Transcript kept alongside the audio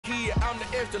kid, I'm the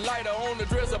extra lighter on the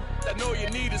dresser. I know you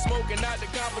need it, smoking out the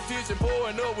competition,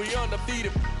 pouring up, we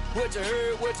undefeated. What you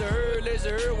heard, let's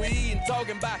you heard, we eating,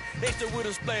 talking about extra with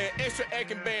a splash, extra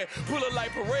acting bad, pull it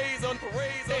like parades on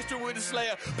parades, extra with the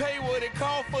slayer, pay what it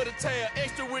call for the tail,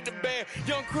 extra with the band,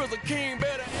 young Chris King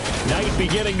better. Night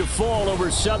beginning to fall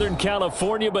over Southern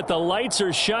California, but the lights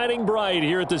are shining bright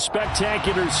here at the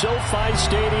spectacular SoFi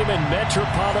Stadium in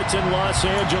metropolitan Los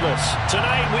Angeles.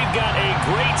 Tonight we've got a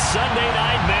great Sunday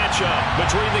night matchup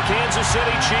between the Kansas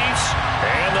City Chiefs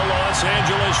and the Los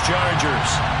Angeles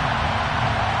Chargers.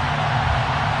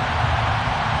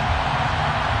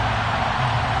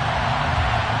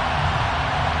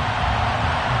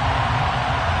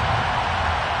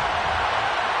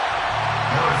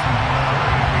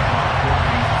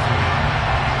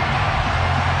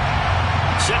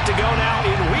 Set to go now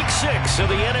in Week 6 of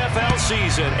the NFL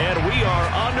season, and we are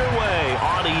underway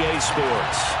on EA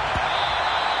Sports.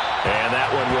 And that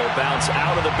one will bounce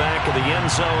out of the back of the end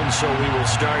zone, so we will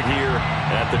start here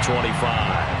at the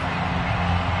 25.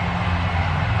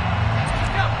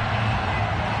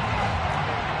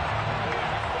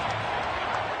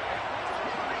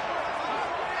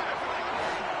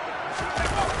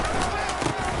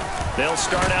 They'll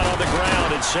start out on the ground,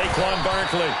 and Saquon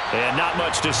Barkley. And not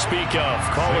much to speak of.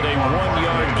 Call it a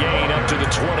 1-yard gain up to the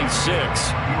 26.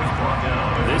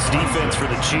 This defense for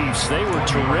the Chiefs, they were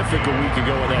terrific a week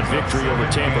ago in that victory over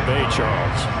Tampa Bay,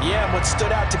 Charles. Yeah, and what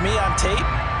stood out to me on tape,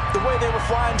 the way they were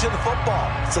flying to the football.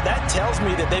 So that tells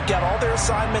me that they've got all their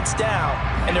assignments down,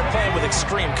 and they're playing with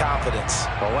extreme confidence.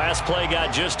 The last play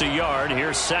got just a yard.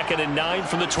 Here's 2nd and 9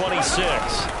 from the 26.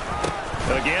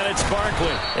 Again, it's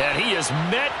Barkley, and he is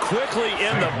met quickly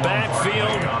in the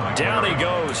backfield. Down he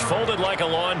goes, folded like a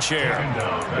lawn chair.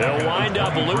 They'll wind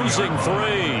up losing 3,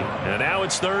 and now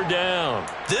it's 3rd down.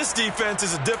 This defense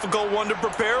is a difficult one to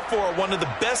prepare for, one of the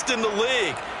best in the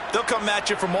league. They'll come at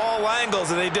you from all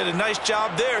angles, and they did a nice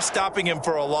job there stopping him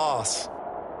for a loss.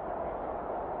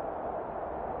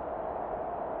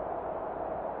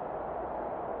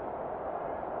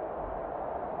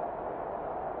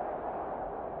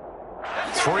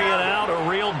 Three and out, a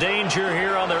real danger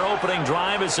here on their opening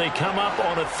drive as they come up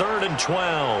on a 3rd and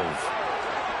 12.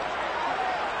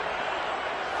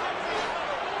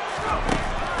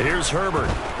 Here's Herbert.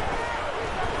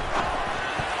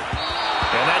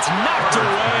 And that's knocked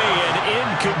away and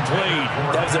incomplete.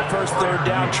 That was their first 3rd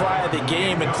down try of the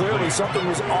game, and clearly something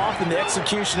was off in the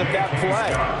execution of that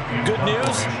play. Good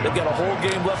news, they've got a whole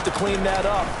game left to clean that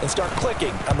up and start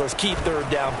clicking on those key 3rd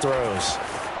down throws.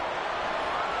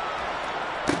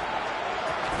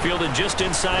 Fielded just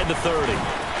inside the 30.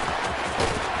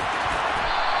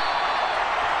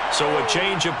 So a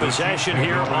change of possession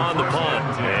here on the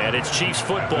punt. And it's Chiefs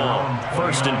football,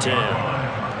 1st and 10.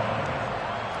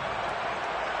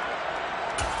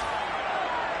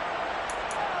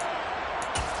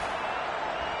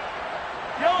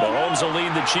 Mahomes will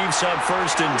lead the Chiefs up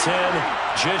 1st and 10,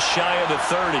 just shy of the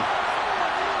 30.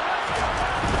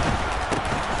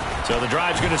 So the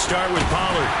drive's going to start with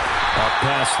Pollard. Up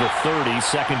past the 30,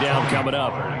 2nd down coming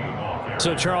up.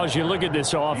 So, Charles, you look at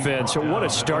this offense, what a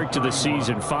start to the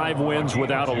season. 5 wins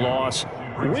without a loss.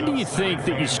 When do you think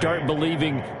that you start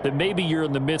believing that maybe you're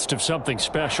in the midst of something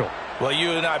special? Well,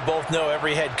 you and I both know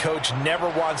every head coach never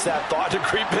wants that thought to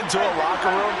creep into a locker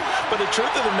room. But the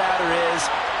truth of the matter is,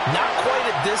 not quite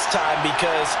at this time,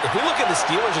 because if we look at the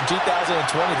Steelers in 2020,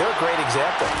 they're a great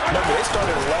example. Remember, they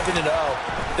started 11-0,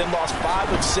 then lost 5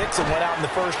 of 6 and went out in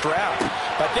the 1st round.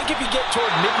 But I think if you get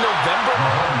toward mid-November,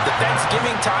 the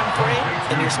Thanksgiving time frame,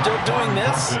 and you're still doing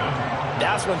this,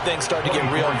 that's when things start to get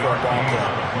real for a ball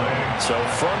club. So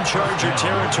from Charger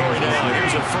territory now,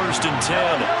 here's a 1st and 10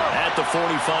 at the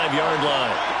 45-yard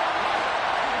line.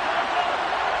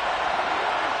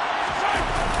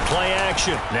 Play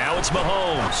action. Now it's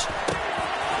Mahomes.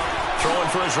 Throwing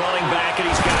for his running back, and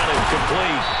he's got it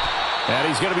complete. And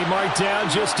he's going to be marked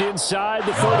down just inside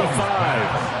the 35.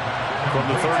 From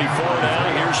the 34 now,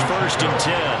 here's 1st and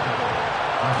 10.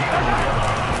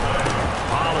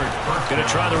 Pollard going to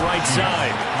try the right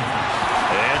side.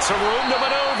 And some room to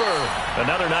maneuver.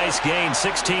 Another nice gain,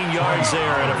 16 yards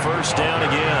there, and a 1st down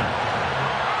again.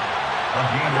 A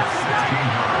gain of 16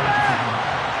 yards.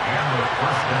 And the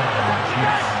 1st down on the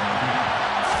Chiefs.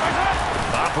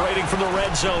 Operating from the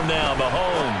red zone now,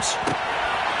 Mahomes.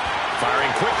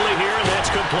 Firing quickly here, and that's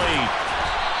complete.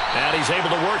 And he's able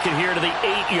to work it here to the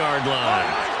 8-yard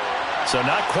line. So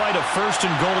not quite a 1st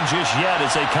and goal just yet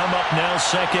as they come up now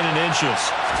 2nd and inches.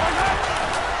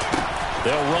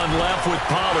 They'll run left with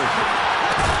Pollard.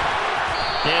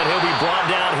 And he'll be brought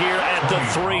down here at the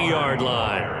 3-yard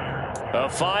line. A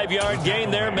 5-yard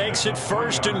gain there makes it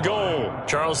 1st and goal.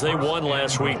 Charles, they won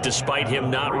last week despite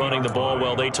him not running the ball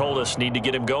well. They told us need to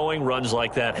get him going. Runs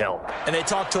like that help. And they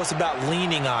talked to us about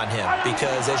leaning on him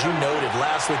because, as you noted,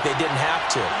 last week they didn't have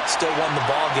to. Still won the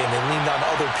ball game. They leaned on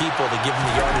other people to give them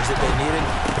the yardage that they needed.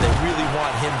 They really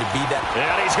want him to be that.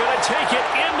 And he's going to take it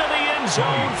into the end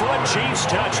zone for a Chiefs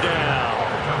touchdown.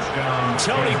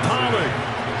 Tony Pollard,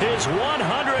 his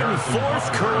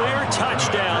 104th career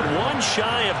touchdown, one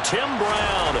shy of Tim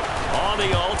Brown on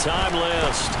the all-time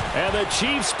list. And the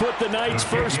Chiefs put the Knights'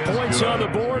 first points on the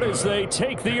board as they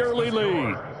take the early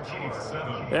lead.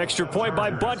 Extra point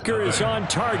by Butker is on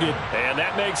target, and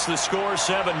that makes the score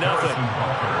 7-0.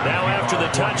 Now after the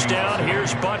touchdown,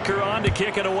 here's Butker on to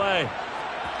kick it away.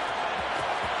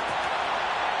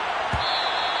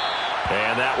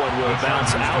 And that one will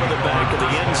bounce out of the back of the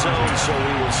end zone, so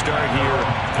we will start here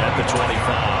at the 25.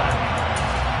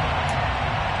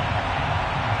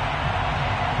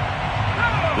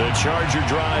 The Charger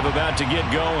drive about to get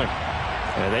going.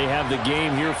 And they have the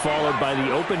game here followed by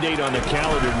the open date on the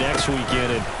calendar next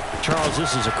weekend. And Charles,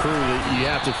 this is a crew that you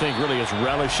have to think really is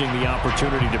relishing the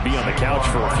opportunity to be on the couch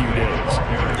for a few days.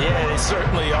 Yeah, they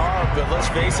certainly are, but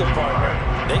let's face it, partner.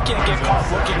 They can't get caught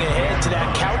looking ahead to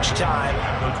that couch time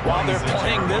while they're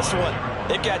playing this one.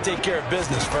 They've got to take care of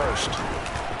business first.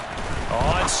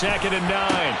 On 2nd and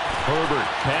 9. Herbert,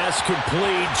 pass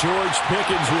complete. George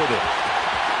Pickens with it.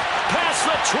 Past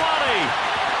the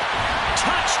 20.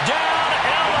 Touchdown,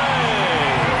 LA!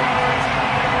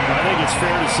 I think it's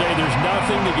fair to say there's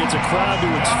nothing that gets a crowd to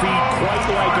its feet quite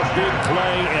like a big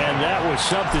play, and that was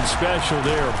something special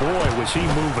there. Boy, was he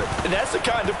moving. And that's the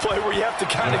kind of play where you have to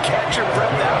kind of catch your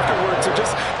breath afterwards. So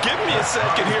just give me a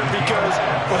second here, because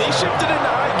when he shifted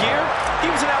into high gear,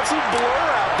 he was an absolute blur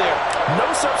out there. No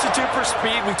substitute for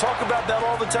speed. We talk about that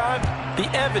all the time. The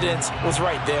evidence was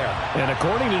right there. And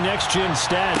according to Next Gen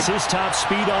Stats, his top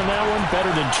speed on that one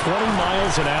better than 20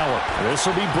 miles an hour. This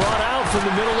will be brought out from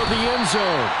the middle of the end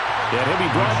zone. And he'll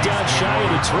be brought down shy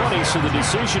of the 20, so the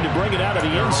decision to bring it out of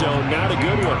the end zone, not a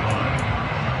good one.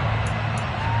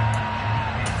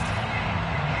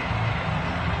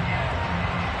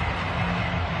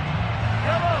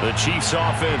 The Chiefs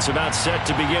offense about set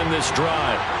to begin this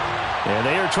drive. And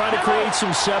they are trying to create some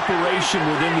separation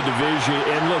within the division.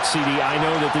 And look, CD, I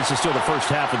know that this is still the first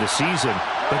half of the season,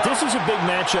 but this is a big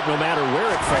matchup no matter where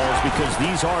it falls, because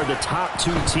these are the top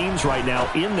 2 teams right now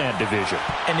in that division.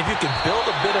 And if you can build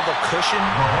a bit of a cushion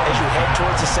as you head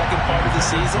towards the second part of the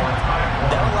season,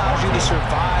 that allows you to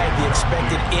survive the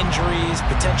expected injuries,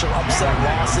 potential upset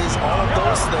losses, all of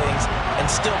those things, and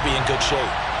still be in good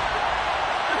shape.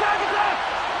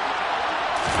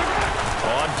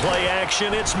 On play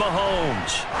action, it's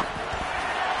Mahomes.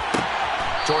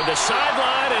 Toward the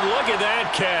sideline, and look at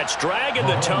that catch. Dragging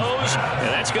the toes, and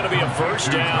that's going to be a first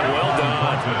down. Well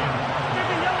done.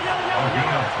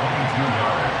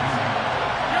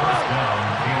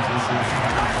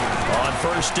 On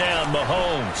first down,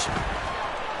 Mahomes.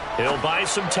 He'll buy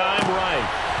some time right.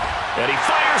 And he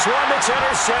fires one that's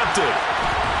intercepted.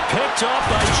 Picked up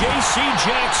by J.C.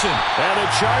 Jackson. And the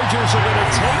Chargers are going to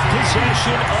take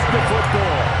possession of the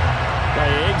football.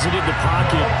 They exited the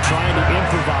pocket trying to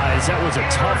improvise. That was a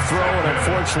tough throw, and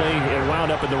unfortunately, it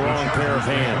wound up in the wrong pair of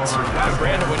hands.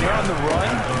 Brandon, when you're on the run,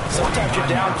 sometimes your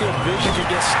downfield vision can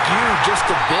get skewed just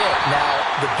a bit.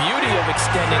 Now, the beauty of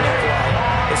extending a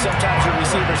play is sometimes your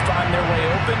receivers find their way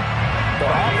open,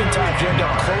 but oftentimes you end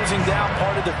up closing down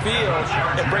part of the field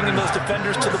and bringing those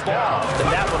defenders to the ball. And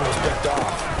that one was picked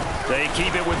off. They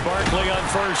keep it with Barkley on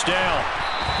first down.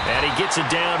 And he gets it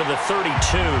down to the 32.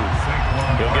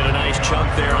 He'll get a nice chunk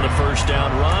there on the first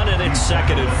down run, and it's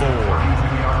 2nd and 4.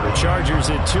 The Chargers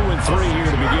at 2-3 here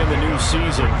to begin the new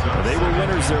season. They were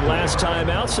winners their last time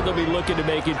out, so they'll be looking to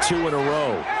make it 2 in a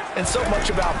row. And so much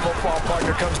about football,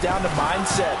 partner, comes down to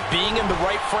mindset. Being in the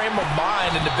right frame of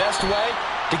mind, and the best way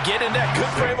to get in that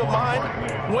good frame of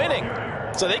mind, winning.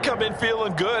 So they come in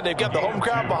feeling good. They've got the home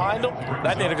crowd behind them.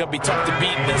 I think they're going to be tough to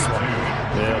beat in this one.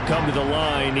 They'll come to the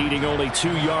line, needing only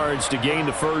 2 yards to gain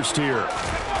the first here.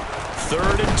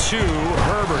 3rd and 2,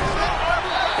 Herbert.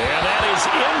 And that is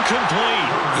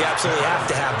incomplete. You absolutely have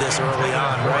to have this early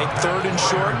on, right? 3rd and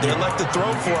short, they elect to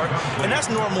throw for it. And that's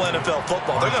normal NFL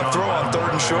football. They're going to throw on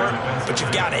 3rd and short, but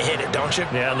you've got to hit it, don't you?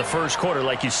 Yeah, in the first quarter,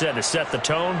 like you said, to set the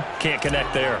tone, can't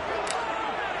connect there.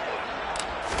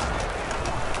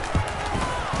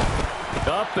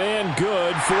 Up and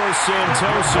good for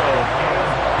Santoso.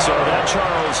 So that,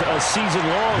 Charles, a season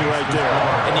long right there.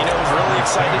 And you know who's really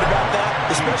excited about that?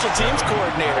 The special teams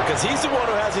coordinator, because he's the one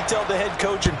who has to tell the head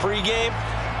coach in pregame,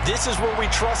 this is where we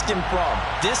trust him from.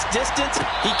 This distance,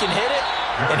 he can hit it.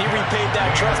 and he repaid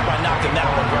that trust by knocking that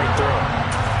one right through.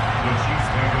 The Chiefs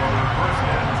take over first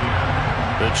and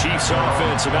 10. The Chiefs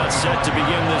offense about set to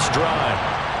begin this drive.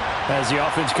 As the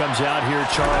offense comes out here,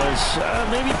 Charles,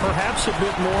 maybe perhaps a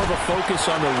bit more of a focus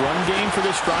on the run game for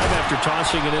this drive after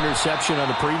tossing an interception on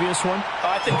the previous one?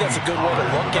 I think that's a good way to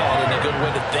look at it and a good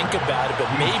way to think about it, but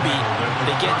maybe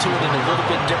they get to it in a little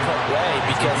bit different way,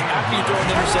 because after you throw an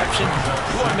interception,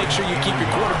 you want to make sure you keep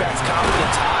your quarterback's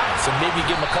confidence high. So maybe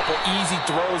give him a couple easy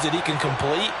throws that he can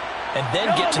complete, and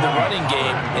then get to the running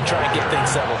game and try to get things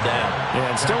settled down.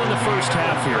 Yeah, and still in the first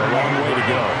half here, a long way to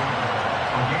go.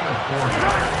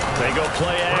 They go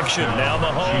play action. Now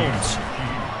Mahomes.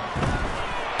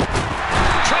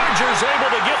 Chargers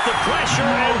able to get the pressure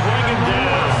and bring him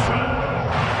down.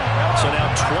 So now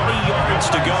 20 yards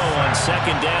to go on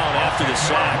second down after the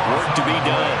sack. Work to be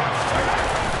done.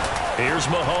 Here's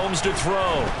Mahomes to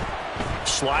throw.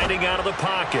 Sliding out of the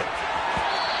pocket.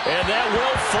 And that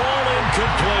will fall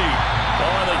incomplete.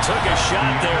 Oh, they took a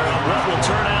shot there on what will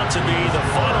turn out to be the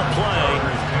final play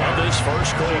of this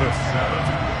first quarter.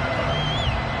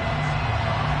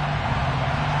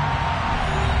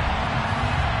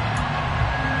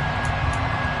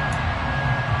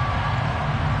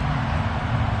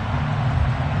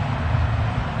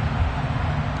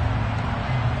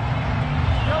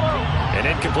 An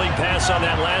incomplete pass on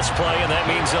that last play, and that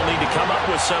means they'll need to come up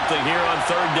with something here on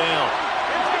third down.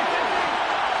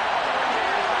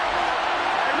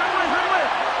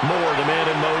 Moore, the man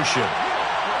in motion.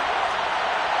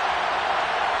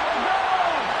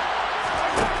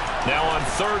 Now on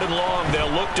third and long, they'll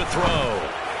look to throw.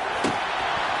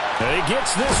 And he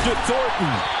gets this to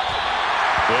Thornton.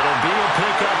 It'll be a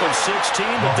pickup of 16,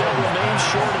 but they'll remain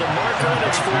short of the marker, and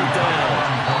it's fourth down.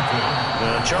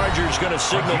 The Chargers going to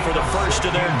signal for the first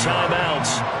of their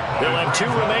timeouts. They'll have 2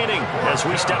 remaining as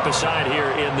we step aside here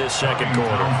in this second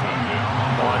quarter.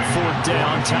 On fourth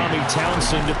down, Tommy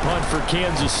Townsend to punt for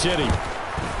Kansas City.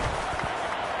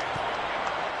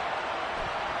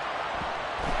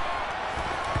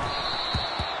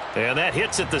 And that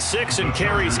hits at the 6 and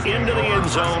carries into the end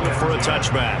zone for a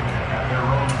touchback.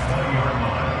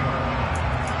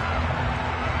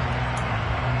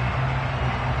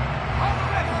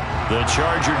 The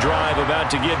Charger drive about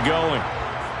to get going.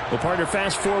 Well, partner,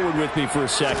 fast forward with me for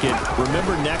a second.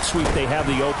 Remember, next week they have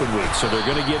the open week, so they're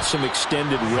going to get some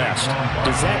extended rest.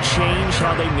 Does that change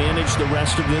how they manage the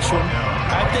rest of this one?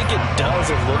 I think it does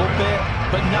a little bit,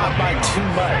 but not by too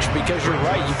much, because you're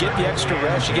right. You get the extra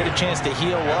rest, you get a chance to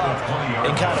heal up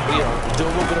and kind of do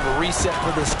a little bit of a reset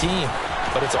for this team.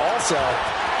 But it's also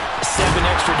 7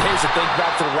 extra days to think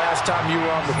back to the last time you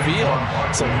were on the field.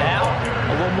 So now,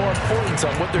 a little more importance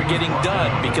on what they're getting done,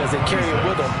 because they carry it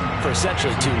with them for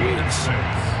essentially 2 weeks.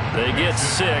 They get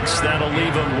 6. That'll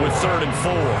leave them with third and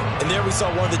 4. And there we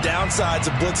saw one of the downsides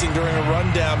of blitzing during a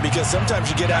rundown, because sometimes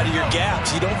you get out of your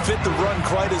gaps. You don't fit the run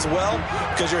quite as well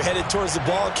because you're headed towards the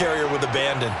ball carrier with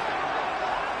abandon.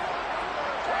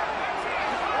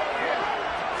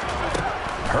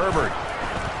 Herbert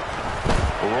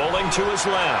rolling to his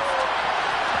left.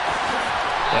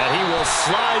 And he will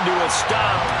slide to a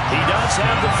stop. He does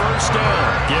have the first down.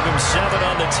 Give him 7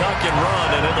 on the tuck and run,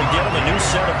 and it'll get him a new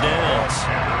set of downs.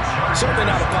 Certainly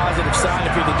not a positive sign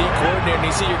if you're the D coordinator and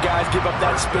you see your guys give up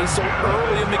that space so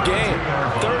early in the game.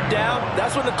 Third down,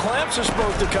 that's when the clamps are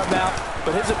supposed to come out,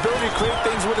 but his ability to create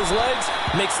things with his legs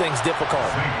makes things difficult.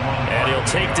 And he'll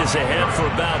take this ahead for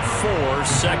about 4.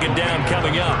 Second down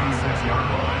coming up.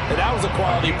 And that was a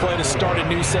quality play to start a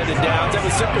new set of downs. That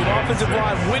was simply an offensive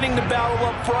line winning the battle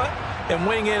up front and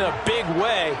winning in a big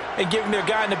way and giving their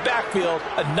guy in the backfield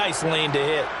a nice lane to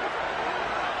hit.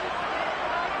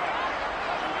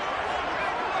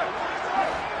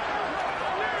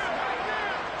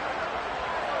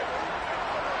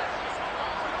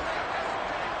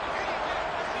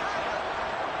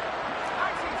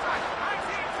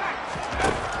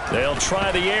 They'll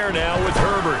try the air now with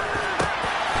Herbert.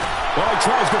 Well, he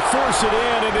tries to force it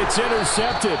in, and it's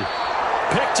intercepted.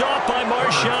 Picked off by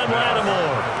Marshawn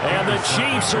Lattimore. And the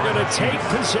Chiefs are going to take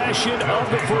possession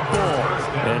of the football.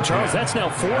 And, Charles, that's now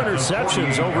 4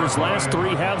 interceptions over his last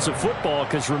 3 halves of football,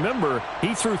 because, remember,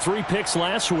 he threw 3 picks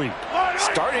last week.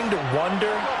 Starting to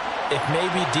wonder if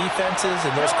maybe defenses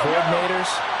and those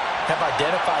coordinators have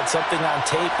identified something on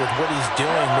tape with what he's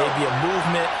doing, maybe a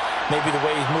movement, maybe the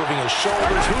way he's moving his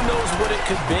shoulders. Who knows what it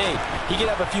could be? He could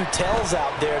have a few tells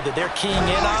out there that they're keying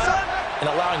in on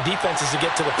and allowing defenses to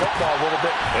get to the football a little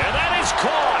bit. And that is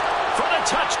caught for the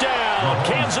touchdown,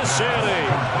 Kansas City.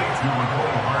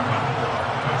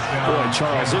 Boy,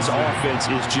 Charles, this offense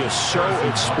is just so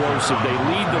explosive. They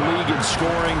lead the league in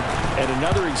scoring, and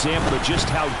another example of just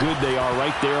how good they are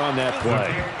right there on that play.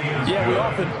 Yeah, we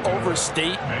often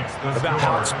overstate about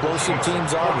how explosive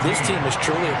teams are. This team is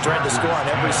truly a threat to score on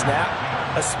every snap,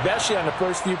 especially on the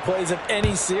first few plays of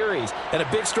any series. And a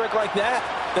big strike like that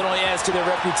only adds to their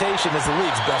reputation as the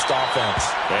league's best offense.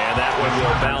 And that one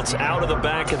will bounce out of the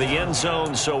back of the end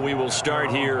zone, so we will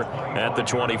start here at the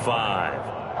 25.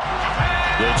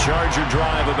 The Charger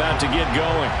drive about to get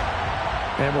going.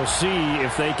 And we'll see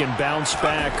if they can bounce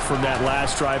back from that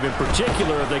last drive. In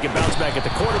particular, if they can bounce back at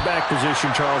the quarterback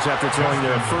position, Charles, after throwing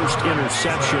their first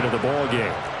interception of the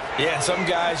ballgame. Yeah, some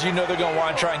guys, you know they're going to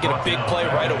want to try and get a big play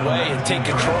right away and take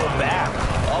control back.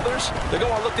 Others, they're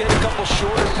going to want to look to hit a couple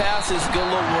shorter passes, get a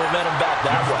little momentum back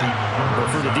that way.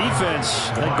 But for the defense,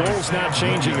 that goal's not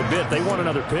changing a bit. They want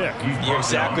another pick. You're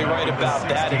exactly right about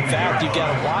that. In fact, you've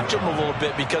got to watch them a little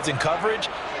bit because in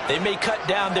coverage, they may cut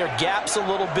down their gaps a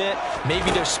little bit,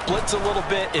 maybe their splits a little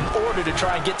bit in order to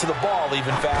try and get to the ball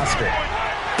even faster.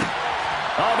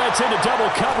 Oh, that's into double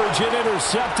coverage and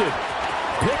intercepted.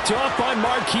 Picked off by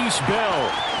Marquise Bell.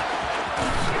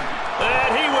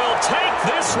 And he will take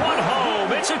this one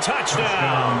home. It's a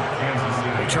touchdown.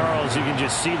 Hey, Charles, you can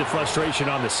just see the frustration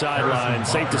on the sideline.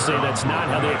 Safe to say that's not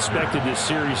how they expected this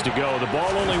series to go. The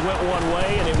ball only went one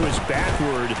way, and it was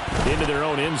backward into their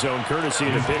own end zone, courtesy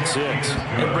of the pick six.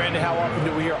 And, Brandon, how often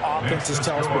do we hear offenses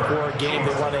tell us before a game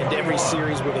they want to end every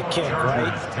series with a kick,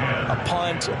 right? A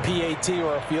punt, a PAT,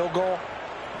 or a field goal.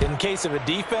 In case of a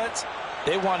defense,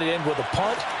 they want to end with a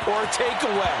punt or a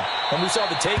takeaway. And we saw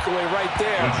the takeaway right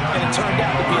there, and it turned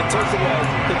out to be a takeaway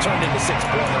that turned into 6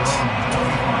 points.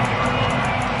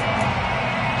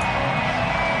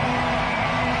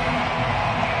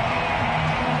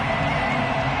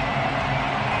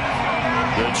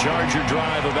 The Charger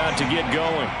drive about to get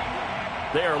going.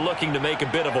 They are looking to make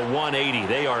a bit of a 180.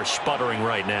 They are sputtering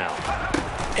right now.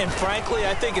 And frankly,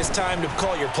 I think it's time to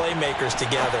call your playmakers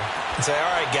together and say,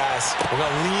 all right, guys, we're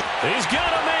going to lead. He's got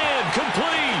a man,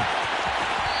 complete.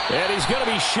 And he's going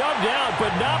to be shoved out,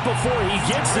 but not before he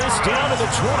gets this down to the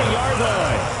 20-yard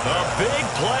line. A big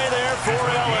play there for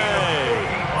L.A.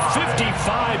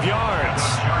 55 yards.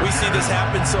 We see this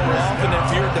happen so often.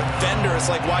 If you're a defender,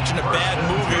 it's like watching a bad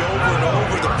movie over and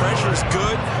over. The pressure's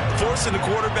good, forcing the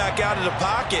quarterback out of the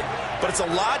pocket. But it's a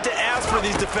lot to ask for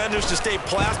these defenders to stay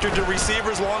plastered to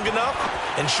receivers long enough.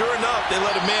 And sure enough, they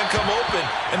let a man come open,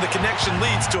 and the connection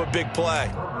leads to a big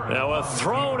play. Now a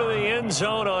throw to the end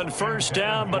zone on first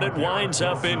down, but it winds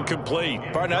up incomplete.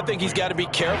 Partner, I think he's got to be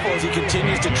careful as he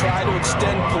continues to try to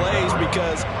extend plays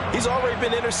because he's already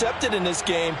been intercepted in this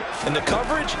game. And the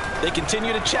coverage, they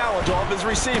continue to challenge all of his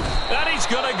receivers. And he's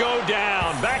going to go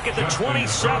down. Back at the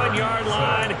 27-yard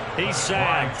line, he's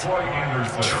sacked.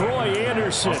 Troy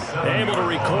Anderson able to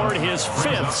record his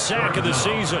 5th sack of the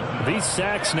season. These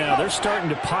sacks now, they're starting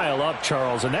to pile up,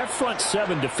 Charles. And that front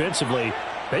 7 defensively,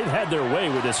 they've had their way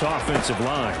with this offensive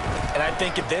line. And I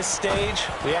think at this stage,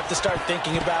 we have to start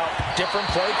thinking about different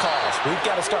play calls. We've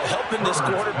got to start helping this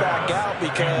quarterback out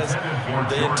because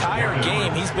the entire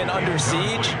game he's been under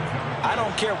siege. I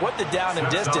don't care what the down and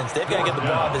distance. They've got to get the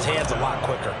ball in his hands a lot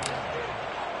quicker.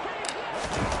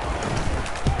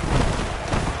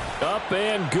 Up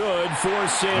and good for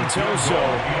Santoso.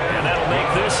 And that'll make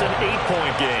this an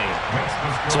 8-point game.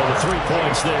 So the 3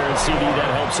 points there, and CD,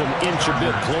 that helps them inch a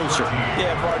bit closer.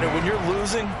 Yeah, partner, when you're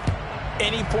losing,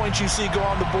 any points you see go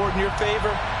on the board in your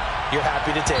favor, you're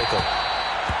happy to take them.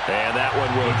 And that one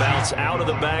will bounce out of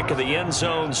the back of the end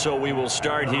zone, so we will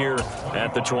start here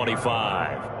at the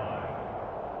 25.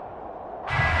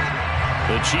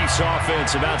 The Chiefs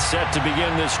offense about set to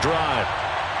begin this drive.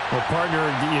 Well, partner,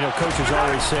 you know, coaches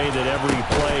always say that every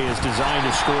play is designed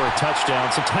to score a touchdown.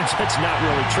 Sometimes that's not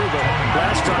really true, but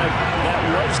last drive, that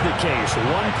was the case.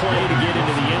 One play to get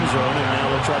into the end zone, and now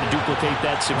they'll try to duplicate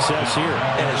that success here.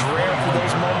 And it's rare for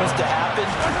those moments to happen.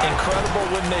 Incredible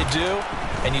when they do.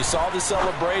 And you saw the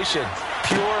celebration.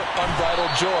 Pure,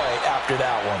 unbridled joy after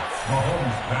that one.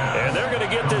 And they're going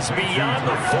to get this beyond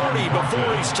the 40 before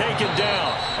he's taken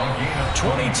down.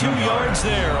 22 yards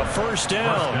there, a first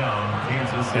down.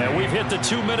 And we've hit the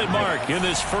 2-minute mark in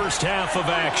this first half of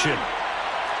action.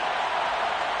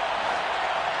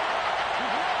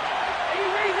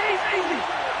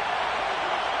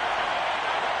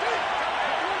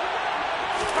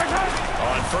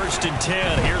 On 1st and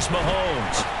 10, here's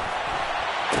Mahomes.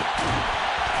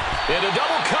 Into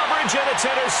double coverage, and it's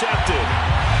intercepted.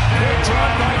 Picked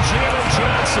up by Jalen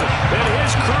Johnson. And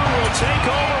his crew will take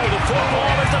over with the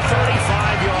football at the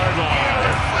 35-yard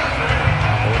line.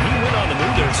 When he went on the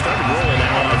move there and started rolling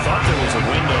out, I thought there was a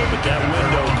window, but that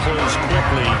window closed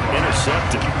quickly, and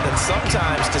intercepted. And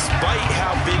sometimes, despite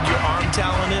how big your arm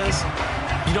talent is,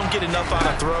 you don't get enough on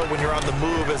a throw when you're on the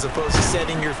move as opposed to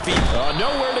setting your feet.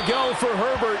 Nowhere to go for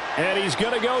Herbert, and he's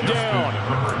going to go down.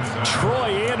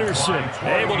 Troy Anderson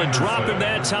able to drop him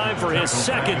that time for his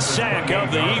second sack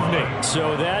of the evening.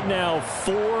 So that now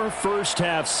 4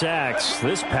 first-half sacks.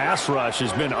 This pass rush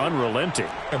has been unrelenting.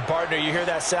 And, partner, you hear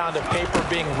that sound of paper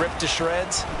being ripped to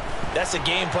shreds? That's a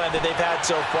game plan that they've had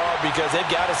so far because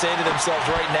they've got to say to themselves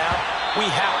right now, we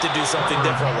have to do something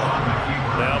differently.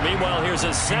 Now, meanwhile, here's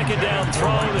a second down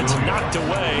throw that's knocked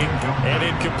away and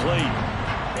incomplete.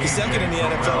 He's second in the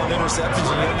NFL in interceptions,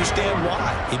 and you understand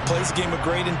why. He plays a game of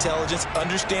great intelligence,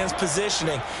 understands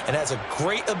positioning, and has a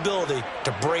great ability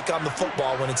to break on the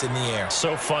football when it's in the air.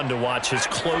 So fun to watch his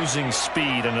closing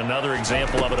speed, and another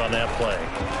example of it on that play.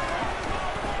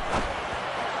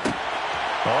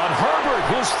 On Herbert,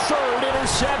 his third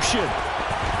interception.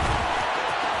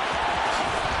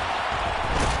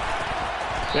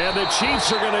 And the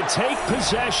Chiefs are going to take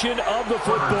possession of the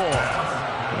football.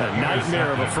 A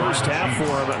nightmare of a first half for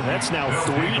him. That's now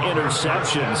 3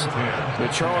 interceptions.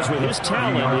 But Charles, with his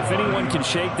talent, if anyone can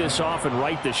shake this off and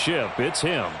right the ship, it's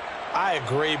him. I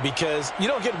agree, because you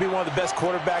don't get to be one of the best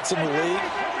quarterbacks in the league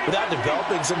without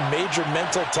developing some major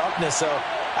mental toughness. So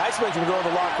I expect him to go to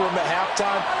the locker room at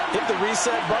halftime, hit the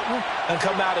reset button, and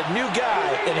come out a new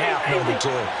guy in half number 2.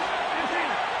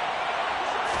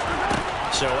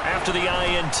 So after the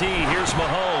INT, here's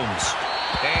Mahomes.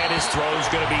 And his throw's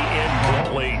going to be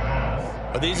incomplete.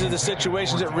 But these are the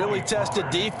situations that really test a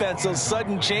defense, those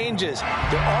sudden changes.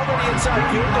 They're already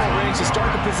inside field goal range to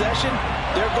start the possession.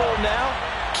 Their goal now,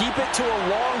 keep it to a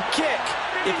long kick,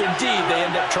 if indeed they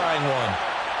end up trying one.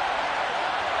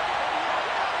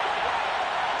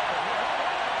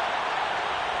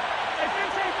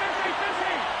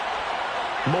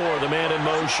 Moore, the man in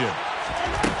motion.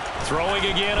 Throwing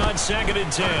again on 2nd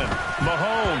and 10.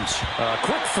 Mahomes, a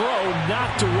quick throw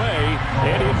knocked away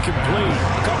and incomplete.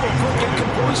 A couple of quick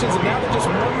incompletions, and now they're just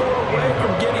one more away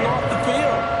from getting off the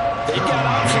field. They've got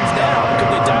options now.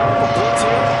 Could they dial up a blitz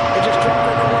here, or just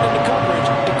drop everyone into coverage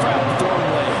to crowd the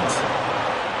throwing lanes?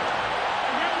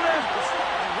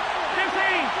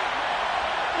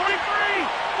 15, 43,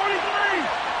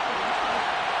 43.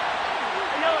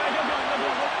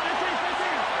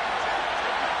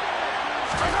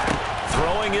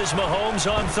 Throwing is Mahomes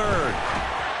on 3rd.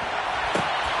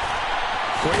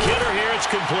 Quick hitter here, it's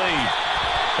complete.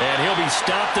 And he'll be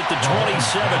stopped at the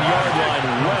 27-yard line,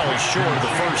 well short of the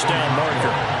first down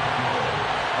marker.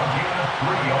 Again,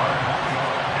 3 yards.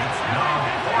 It's now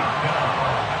 4th down.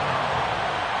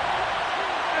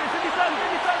 Hey, 57,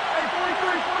 57, hey,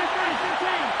 43,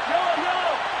 15.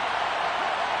 Yellow.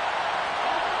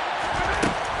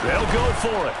 They'll go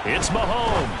for it. It's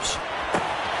Mahomes.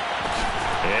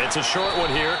 It's a short one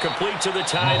here, complete to the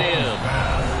tight end.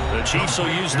 The Chiefs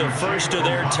will use the first of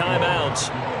their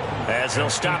timeouts as they'll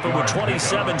stop it with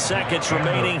 27 seconds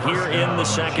remaining here in the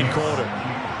second quarter.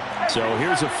 So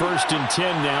here's a 1st and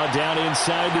 10 now, down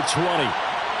inside the 20.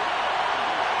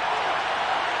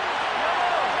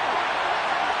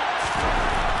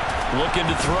 Looking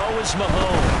to throw is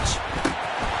Mahomes.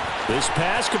 This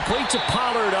pass complete to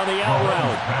Pollard on the out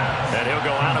route. And he'll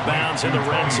go out of bounds in the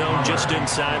red zone just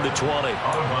inside the 20.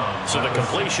 So the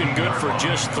completion good for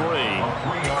just 3.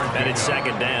 And it's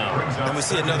 2nd down. And we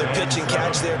see another pitch and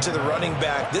catch there to the running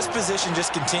back. This position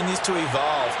just continues to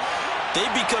evolve.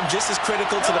 They've become just as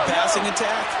critical to the passing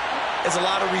attack as a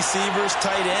lot of receivers,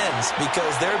 tight ends,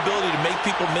 because their ability to make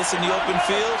people miss in the open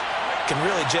field can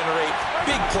really generate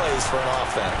big plays for an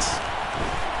offense.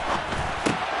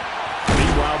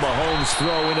 Mahomes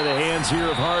throw into the hands here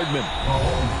of Hardman.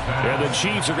 And the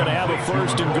Chiefs are going to have a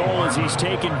 1st and goal as he's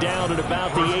taken down at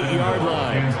about the 8-yard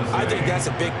line. I think that's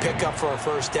a big pickup for a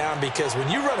 1st down, because when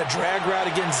you run a drag route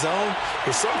against zone,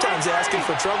 you're sometimes asking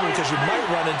for trouble because you might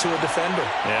run into a defender.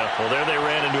 Yeah, well, there they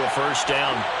ran into a 1st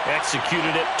down.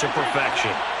 Executed it to perfection.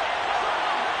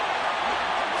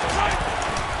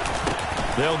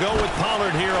 They'll go with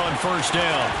Pollard here on 1st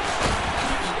down.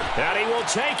 And he will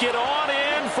take it on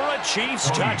in for a Chiefs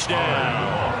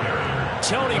touchdown.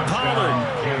 Tony Pollard,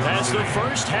 as the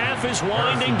first half is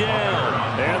winding down.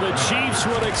 And the Chiefs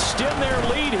will extend their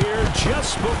lead here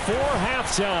just before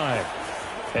halftime.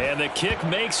 And the kick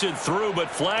makes it through, but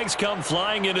flags come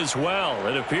flying in as well.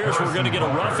 It appears we're going to get a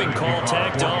roughing call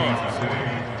tacked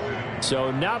on.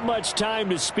 So not much time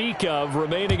to speak of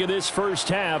remaining in this first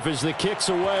half as the kick's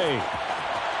away.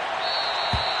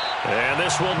 And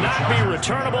this will not be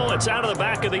returnable. It's out of the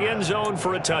back of the end zone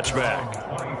for a touchback.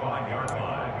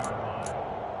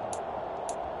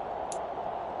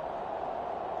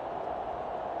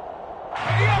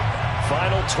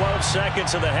 Final 12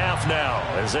 seconds of the half now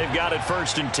as they've got it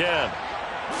 1st and 10.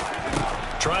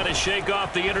 Trying to shake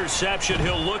off the interception.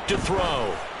 He'll look to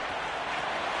throw.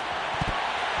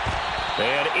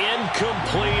 And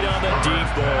incomplete on the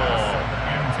deep ball.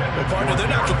 Well, partner, they're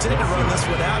not content to run this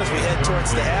one out as we head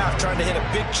towards the half, trying to hit a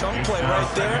big chunk play right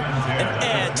there and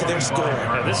add to their score.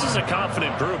 Yeah, this is a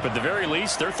confident group. At the very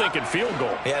least, they're thinking field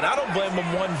goal. Yeah, and I don't blame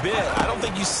them one bit. I don't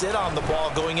think you sit on the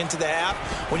ball going into the half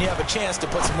when you have a chance to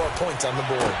put some more points on the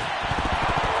board.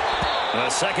 A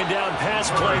 2nd down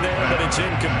pass play there, but it's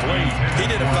incomplete. He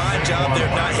did a fine job there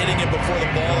not hitting it before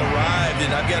the ball arrived,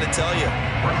 and I've got to tell you,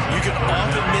 you can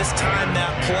often mistime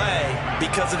that play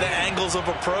because of the angles of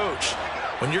approach.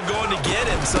 When you're going to get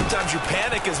him, sometimes you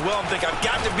panic as well and think, I've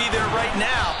got to be there right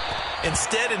now.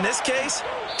 Instead, in this case,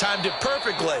 timed it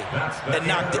perfectly and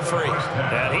knocked it free.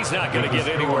 And he's not going to get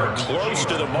anywhere close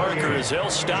to the marker as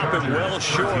they'll stop him well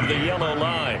short of the yellow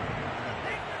line.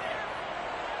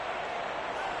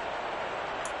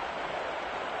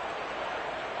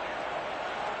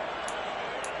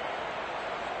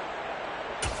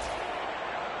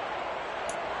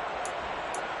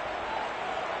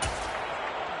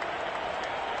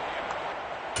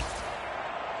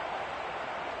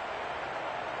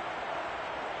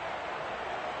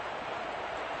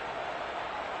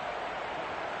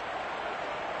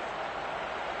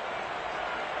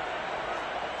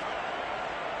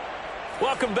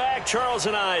 Welcome back. Charles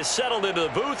and I settled into the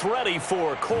booth, ready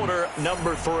for quarter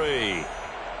number 3.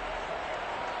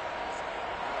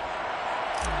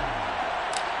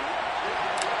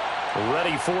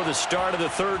 Ready for the start of the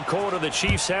 3rd quarter. The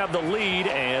Chiefs have the lead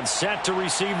and set to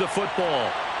receive the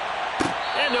football.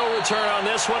 And no return on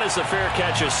this one as the fair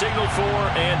catch is signaled for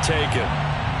and taken.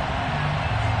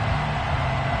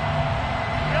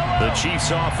 The Chiefs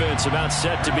offense about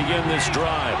set to begin this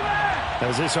drive.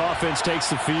 As this offense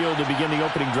takes the field to begin the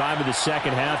opening drive of the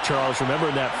 2nd half, Charles, remember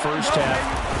in that 1st half,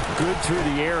 good through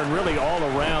the air and really all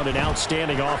around an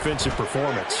outstanding offensive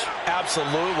performance.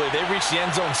 Absolutely. They reached the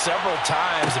end zone several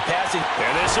times. The passing.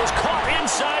 And this is caught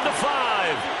inside the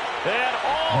 5. And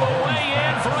all the way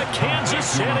in for a Kansas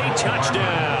City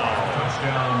touchdown.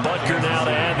 Butker now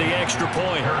to add the extra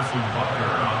point.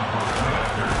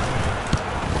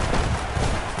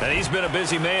 And he's been a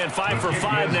busy man, 5 for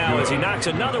 5 now as he knocks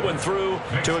another one through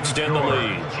to extend the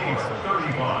lead.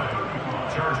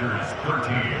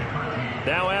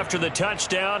 Now after the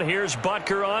touchdown, here's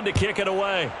Butker on to kick it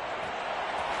away.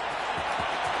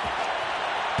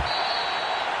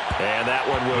 And that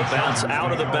one will bounce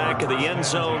out of the back of the end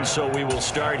zone, so we will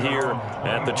start here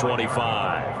at the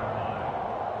 25.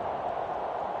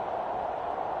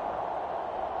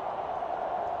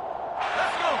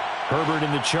 Herbert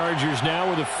and the Chargers now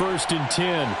with a 1st and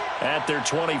 10 at their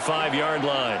 25-yard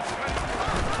line.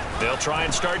 They'll try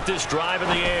and start this drive in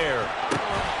the air.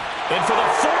 And for the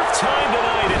 4th time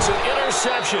tonight, it's an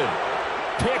interception.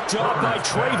 Picked up by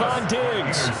Trayvon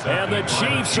Diggs. And the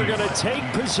Chiefs are going to take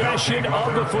possession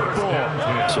of the football.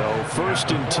 So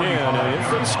 1st and 10.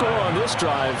 If they score on this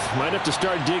drive, might have to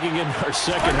start digging in our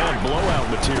 2nd half blowout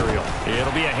material.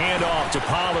 It'll be a handoff to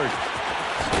Pollard.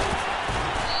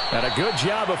 And a good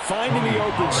job of finding the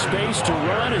open space to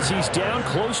run as he's down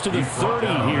close to the 30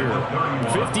 here.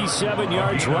 57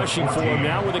 yards rushing for him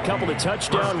now with a couple of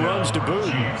touchdown runs to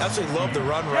boot. Absolutely love the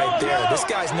run right there. This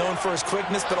guy's known for his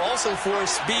quickness, but also for his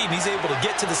speed. And he's able to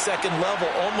get to the 2nd level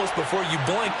almost before you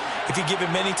blink if you give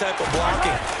him any type of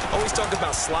blocking. Always talk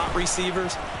about slot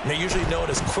receivers. And they're usually known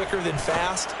as quicker than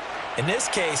fast. In this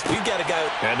case, we've got a guy.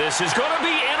 And this is going to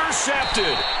be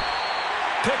intercepted.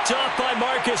 Picked off by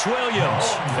Marcus Williams.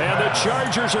 And the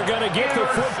Chargers are going to get the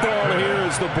football here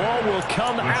as the ball will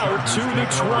come out to the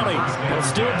 20. Well,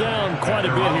 still down quite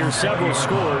a bit here, several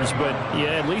scores. But,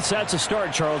 yeah, at least that's a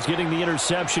start, Charles, getting the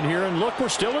interception here. And, look, we're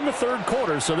still in the 3rd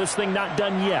quarter, so this thing not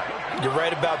done yet. You're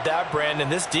right about that, Brandon.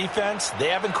 This defense, they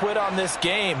haven't quit on this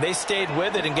game. They stayed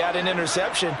with it and got an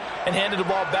interception and handed the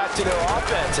ball back to their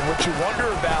offense. And what you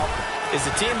wonder about is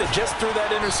the team that just threw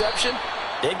that interception,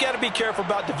 they've got to be careful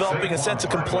about developing a sense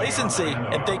of complacency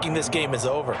and thinking this game is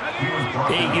over.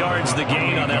 8 yards the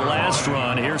gain on that last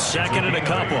run. Here's 2nd and a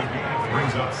couple.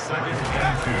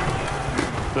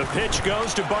 The pitch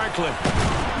goes to Barkley.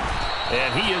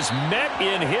 And he is met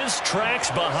in his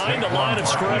tracks behind the line of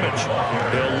scrimmage.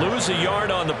 They'll lose a yard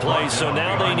on the play, so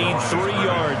now they need 3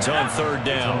 yards on 3rd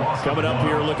down. Coming up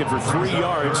here looking for 3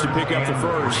 yards to pick up the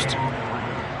 1st.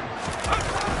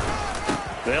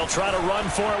 They'll try to run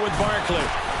for it with Barkley.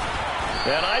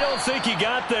 And I don't think he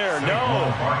got there, no.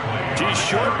 He's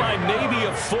short by maybe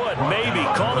a foot, maybe.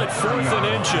 Call it 4th and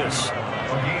inches.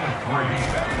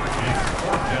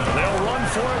 They'll run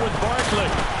for it with Barkley.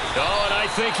 Oh, and I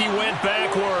think he went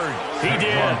backward. He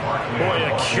did. Boy,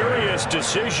 a curious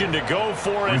decision to go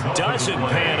for it. Doesn't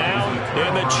pan out.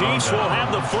 And the Chiefs will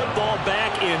have the football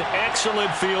back in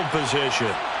excellent field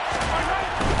position.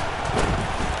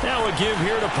 Now a give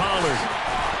here to Pollard.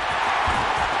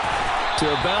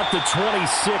 To about the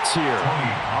 26 here.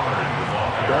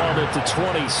 Ball at the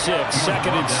 26.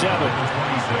 2nd and 7.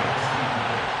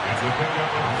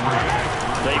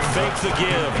 They fake the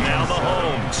give. Now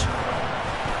Mahomes.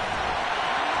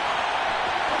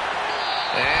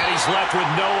 And he's left with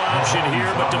no option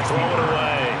here but to throw it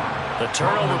away. The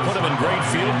turnover put him in great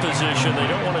field position. They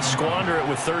don't want to squander it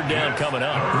with 3rd down coming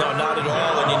up. No, not at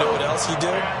all. And you know what else you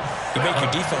do? You make your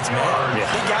defense mad. Yeah.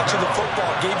 They got you the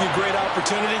football, gave you a great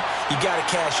opportunity. You got to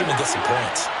cash in and get some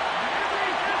points.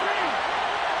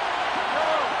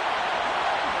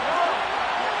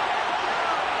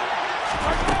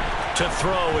 To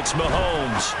throw, it's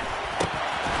Mahomes.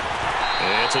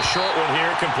 It's a short one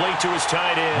here, complete to his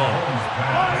tight end.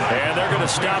 And they're going to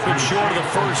stop him short of the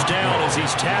 1st down as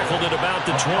he's tackled at about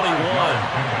the 21.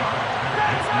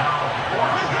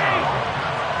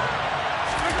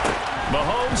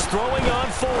 Mahomes throwing on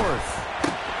 4th.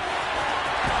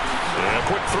 And a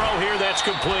quick throw here, that's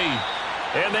complete.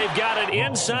 And they've got it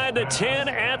inside the 10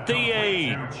 at the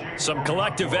 8. Some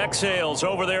collective exhales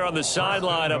over there on the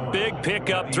sideline. A big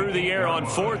pickup through the air on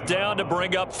 4th down to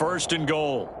bring up 1st and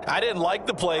goal. I didn't like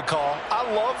the play call. I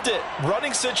loved it.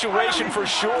 Running situation for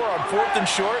sure on 4th and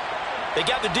short. They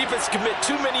got the defense to commit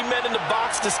too many men in the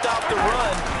box to stop the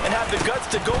run and have the guts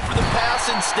to go for the pass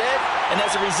instead. And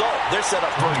as a result, they're set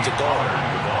up 1st and goal.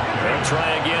 They'll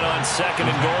try again on 2nd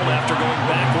and goal after going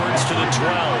backwards to the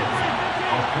 12.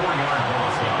 A 4-yard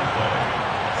loss on the play.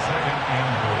 2nd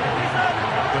and goal.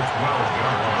 At the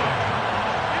 12-yard line.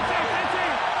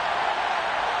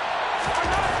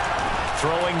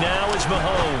 Throwing now is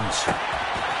Mahomes.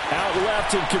 Out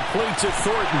left and complete to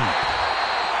Thornton.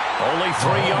 Only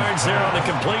 3 yards there on the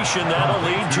completion. That'll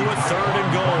lead to a 3rd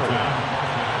and goal.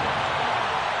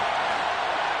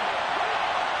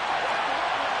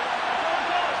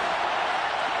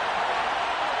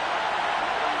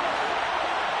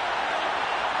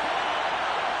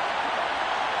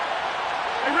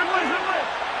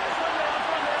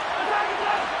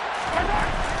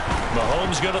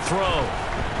 Mahomes going to throw.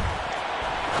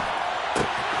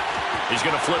 He's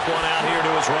going to flip one out here to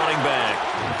his running back.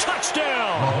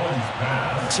 Touchdown!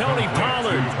 Tony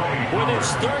Pollard with his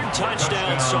 3rd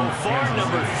touchdown so far,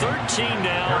 number 13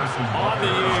 now on the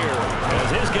year.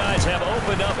 As his guys have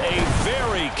opened up a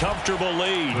very comfortable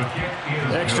lead.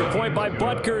 Extra point by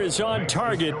Butker is on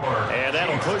target, and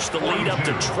that'll push the lead up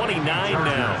to 29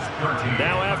 now.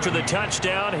 Now after the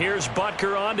touchdown, here's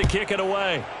Butker on to kick it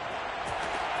away.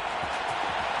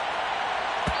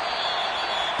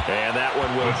 And that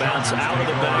one will bounce out of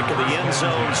the back of the end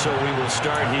zone, so we will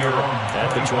start here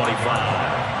at the 25.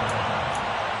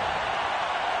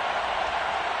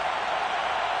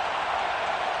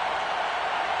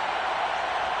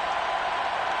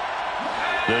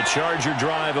 The Charger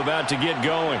drive about to get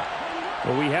going.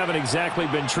 Well, we haven't exactly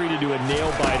been treated to a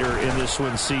nail-biter in this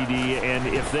one, CD, and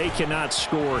if they cannot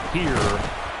score here,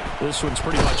 this one's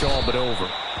pretty much all but over.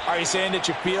 Are you saying that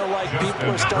you feel like people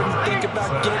are starting to think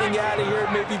about getting out of here,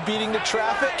 maybe beating the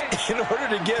traffic in order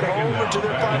to get home or to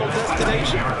their final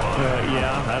destination?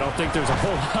 Yeah, I don't think there's a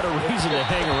whole lot of reason to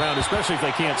hang around, especially if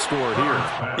they can't score here.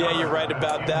 Yeah, you're right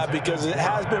about that, because it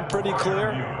has been pretty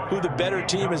clear who the better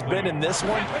team has been in this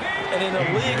one. And in a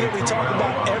league that we talk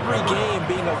about every game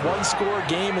being a one-score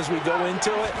game as we go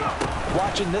into it,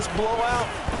 watching this blowout,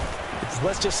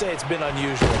 let's just say it's been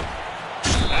unusual.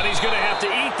 And he's going to have to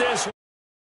eat this.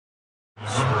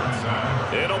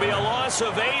 It'll be a loss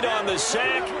of 8 on the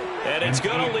sack, and it's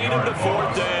going to lead him to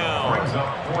 4th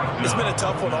down. It's been a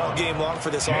tough one all game long for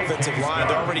this offensive line.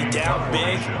 They're already down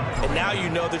big, and now you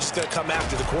know they're just going to come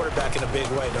after the quarterback in a big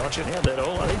way, don't you? Yeah,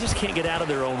 they just can't get out of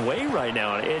their own way right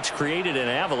now. It's created an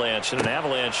avalanche, and an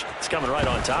avalanche is coming right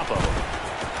on top of them.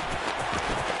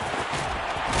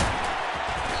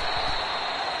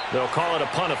 They'll call it a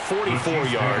punt of 44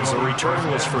 yards. The return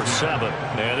was for 7.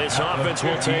 And this offense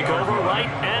will take over right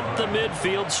at the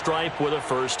midfield stripe with a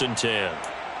 1st and 10.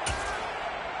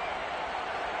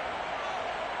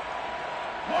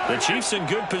 The Chiefs in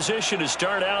good position to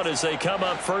start out as they come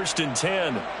up 1st and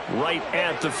 10 right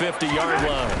at the 50-yard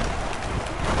line.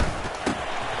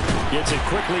 Gets it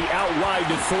quickly out wide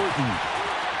to Thornton.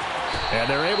 And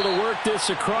they're able to work this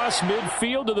across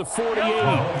midfield to the 48.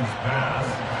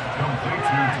 Complete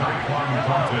to Tyquan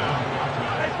Thornton.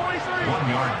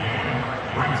 1-yard gain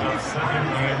brings up 2nd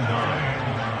and 9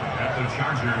 at the the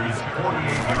Chargers'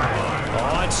 48-yard line.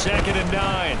 On 2nd and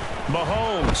 9,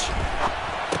 Mahomes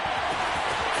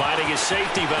finding his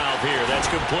safety valve here. That's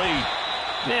complete.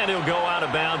 And he'll go out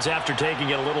of bounds after taking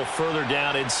it a little further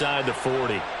down inside the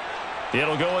 40.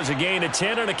 It'll go as a gain of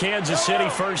 10 and a Kansas City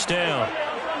first down.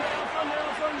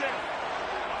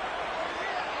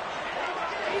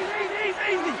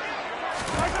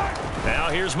 Now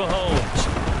here's Mahomes.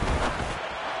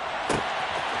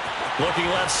 Looking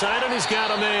left side, and he's got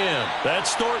a man.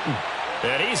 That's Thornton.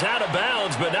 And he's out of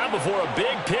bounds, but not before a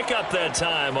big pickup that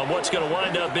time on what's going to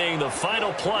wind up being the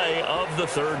final play of the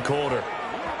third quarter.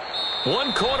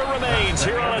 1 quarter remains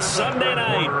here on a Sunday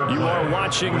night. You are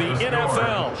watching the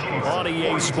NFL on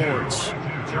EA Sports.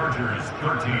 Chargers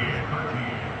 13.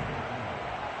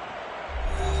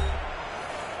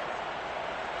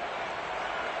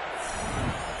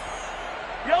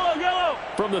 Yellow.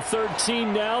 From the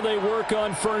 13 now, they work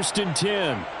on 1st and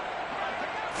 10.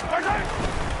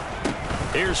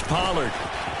 Here's Pollard.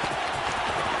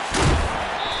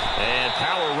 And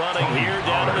power running here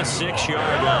down to the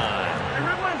 6-yard line.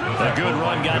 A good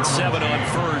run got 7 on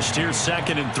 1st. Here's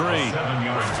 2nd and 3.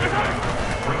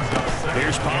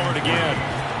 Here's Pollard again.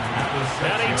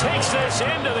 And he takes this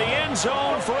into the end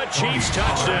zone for a Chiefs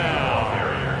touchdown.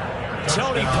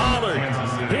 Tony Pollard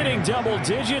hitting double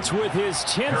digits with his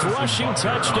 10th rushing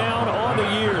touchdown on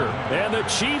the year. And the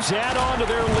Chiefs add on to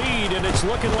their lead, and it's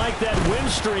looking like that win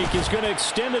streak is going to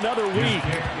extend another week.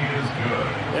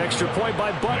 Extra point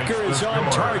by Butker is on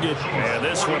target. And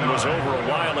this one was over a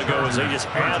while ago as they just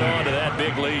add on to that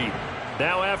big lead.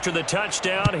 Now after the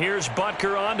touchdown, here's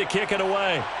Butker on to kick it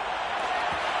away.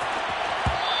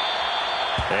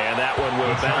 And that one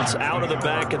will bounce out of the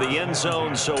back of the end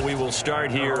zone, so we will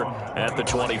start here at the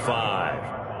 25.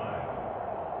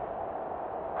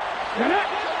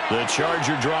 The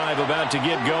Charger drive about to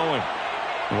get going.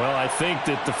 Well, I think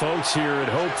that the folks here had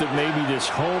hoped that maybe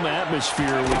this home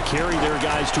atmosphere would carry their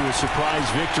guys to a surprise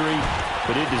victory,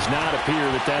 but it does not appear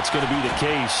that that's going to be the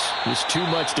case. There's too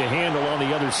much to handle on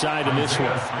the other side of this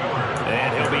one.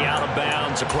 And he'll be out of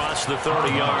bounds across the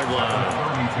 30-yard line.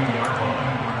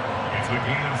 It's a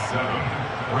gain of 7.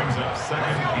 Brings up 2nd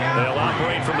and 3. They'll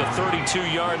operate from the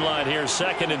 32-yard line here,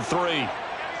 2nd and 3.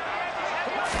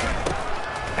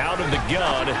 Out of the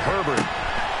gun, Herbert.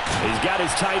 He's got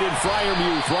his tight end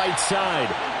Freiermuth right side.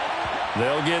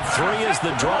 They'll get 3 as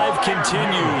the drive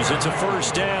continues. It's a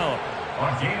first down.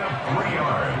 A gain of 3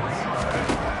 yards.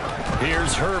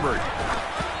 Here's Herbert.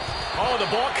 Oh, the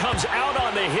ball comes out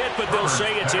on the hit, but they'll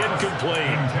say it's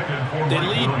incomplete. They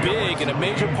lead big, and a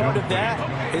major part of that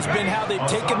has been how they've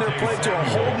taken their play to a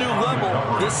whole new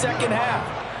level this second half.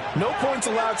 No points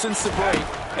allowed since the break,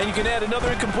 and you can add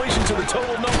another incompletion to the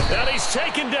total number. And he's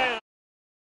taken down.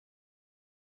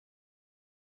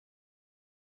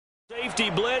 Safety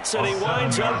blitz, and he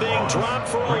winds up being dropped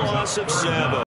for a loss of 7.